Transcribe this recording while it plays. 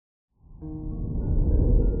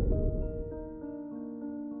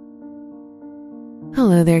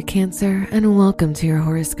Hello there, Cancer, and welcome to your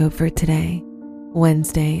horoscope for today,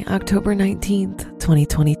 Wednesday, October 19th,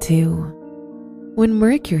 2022. When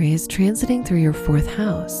Mercury is transiting through your fourth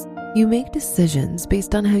house, you make decisions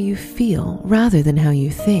based on how you feel rather than how you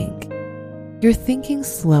think. You're thinking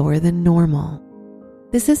slower than normal.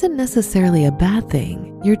 This isn't necessarily a bad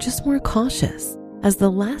thing, you're just more cautious, as the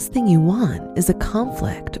last thing you want is a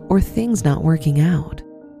conflict or things not working out.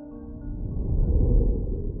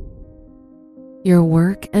 Your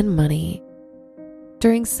work and money.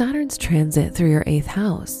 During Saturn's transit through your 8th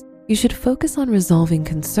house, you should focus on resolving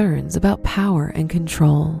concerns about power and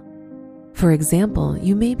control. For example,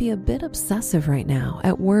 you may be a bit obsessive right now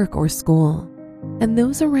at work or school, and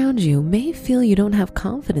those around you may feel you don't have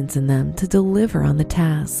confidence in them to deliver on the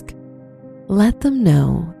task. Let them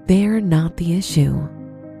know they're not the issue.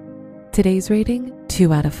 Today's rating,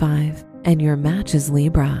 2 out of 5, and your match is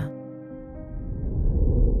Libra.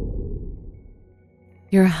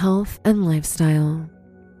 Your health and lifestyle.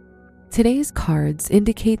 Today's cards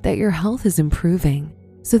indicate that your health is improving,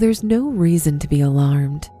 so there's no reason to be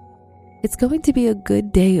alarmed. It's going to be a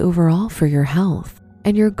good day overall for your health,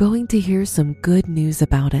 and you're going to hear some good news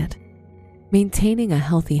about it. Maintaining a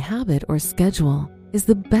healthy habit or schedule is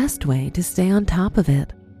the best way to stay on top of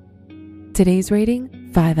it. Today's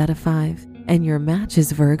rating, 5 out of 5, and your match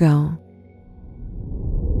is Virgo.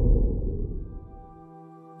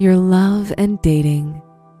 Your love and dating.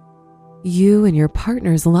 You and your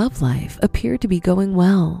partner's love life appear to be going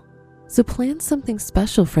well, so plan something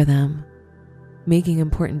special for them. Making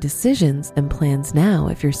important decisions and plans now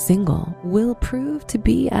if you're single will prove to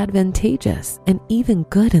be advantageous and even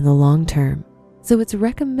good in the long term, so it's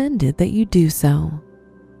recommended that you do so.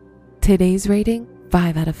 Today's rating,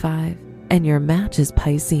 5 out of 5, and your match is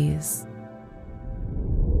Pisces.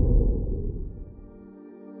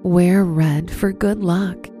 Wear red for good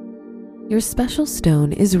luck. Your special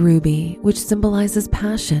stone is ruby, which symbolizes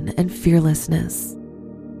passion and fearlessness.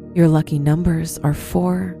 Your lucky numbers are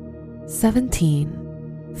 4,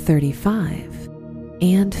 17, 35,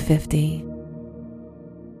 and 50.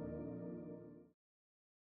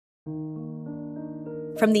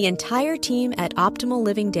 From the entire team at Optimal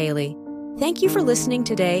Living Daily, thank you for listening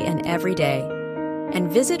today and every day. And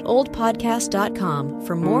visit oldpodcast.com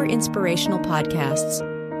for more inspirational podcasts.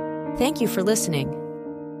 Thank you for listening.